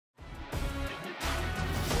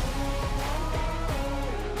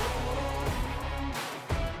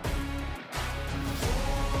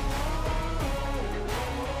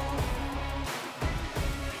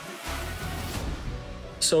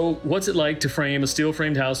So what's it like to frame a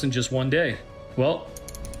steel-framed house in just one day? Well,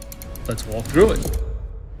 let's walk through it.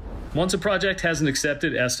 Once a project has an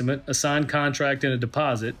accepted estimate, a signed contract, and a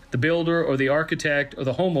deposit, the builder or the architect or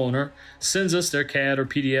the homeowner sends us their CAD or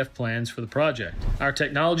PDF plans for the project. Our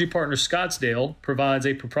technology partner Scottsdale provides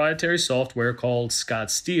a proprietary software called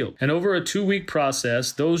Scottsdale. And over a 2-week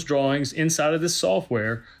process, those drawings inside of this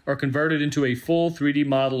software are converted into a full 3D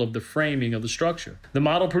model of the framing of the structure. The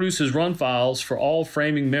model produces run files for all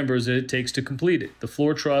framing members that it takes to complete it. The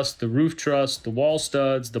floor truss, the roof truss, the wall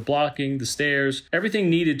studs, the blocking, the stairs, everything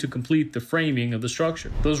needed to complete the framing of the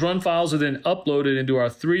structure. Those run files are then uploaded into our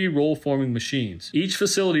 3 roll forming machines. Each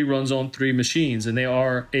facility runs on 3 machines, and they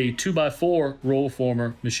are a 2x4 roll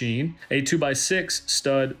former machine, a 2x6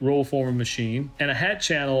 stud roll former machine, and a hat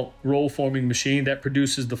channel roll forming machine that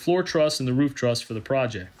produces the floor truss and the roof truss for the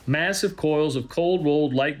project. Massive coils of cold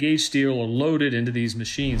rolled light gauge steel are loaded into these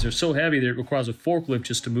machines. They're so heavy that it requires a forklift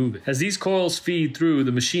just to move it. As these coils feed through,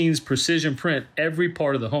 the machines precision print every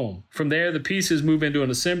part of the home. From there, the pieces move into an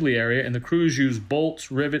assembly area, and the crews use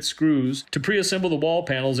bolts, rivets, screws to pre-assemble the wall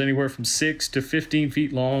panels anywhere from 6 to 15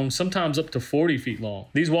 feet long, sometimes up to 40 feet long.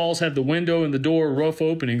 These walls have the window and the door roof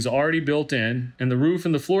openings already built in, and the roof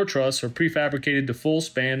and the floor truss are prefabricated to full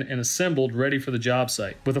span and assembled ready for the job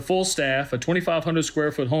site. With a full staff, a 2,500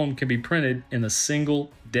 square foot home can be printed in a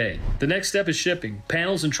single day. The next step is shipping.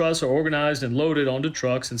 Panels and truss are organized and loaded onto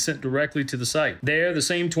trucks and sent directly to the site. There, the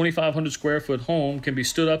same 2,500 square foot home can be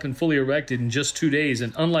stood up and fully erected in just 2 days,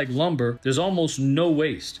 and unlike lumber, there's almost no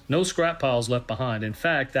waste, no scrap piles left behind. In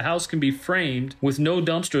fact, the house can be framed with no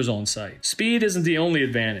dumpsters on site. Speed isn't the only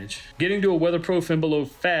advantage. Getting to a weatherproof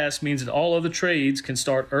envelope fast means that all other trades can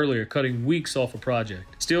start earlier, cutting weeks off a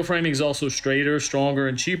project. Steel framing is also straighter, stronger,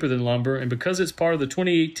 and cheaper than lumber, and because it's part of the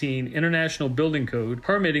 2018 International Building Code,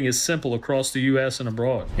 permitting is simple across the U.S. and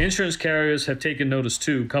abroad. Insurance carriers have taken notice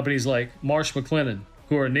too. Companies like Marsh McLennan,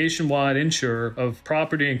 who are a nationwide insurer of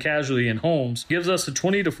property and casualty and homes, gives us a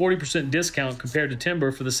 20 to 40% discount compared to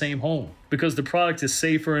timber for the same home. Because the product is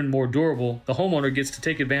safer and more durable, the homeowner gets to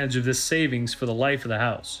take advantage of this savings for the life of the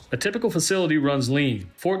house. A typical facility runs lean.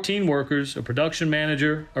 14 workers, a production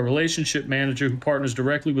manager, a relationship manager who partners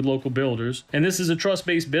directly with local builders, and this is a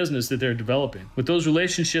trust-based business that they're developing, with those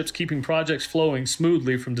relationships keeping projects flowing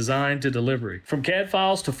smoothly from design to delivery. From CAD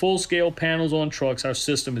files to full-scale panels on trucks, our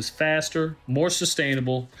system is faster, more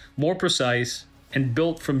sustainable, more precise, and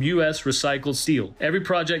built from U.S. recycled steel. Every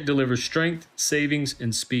project delivers strength, savings,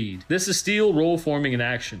 and speed. This is steel roll forming in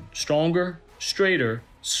action. Stronger, straighter,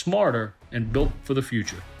 smarter, and built for the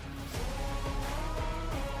future.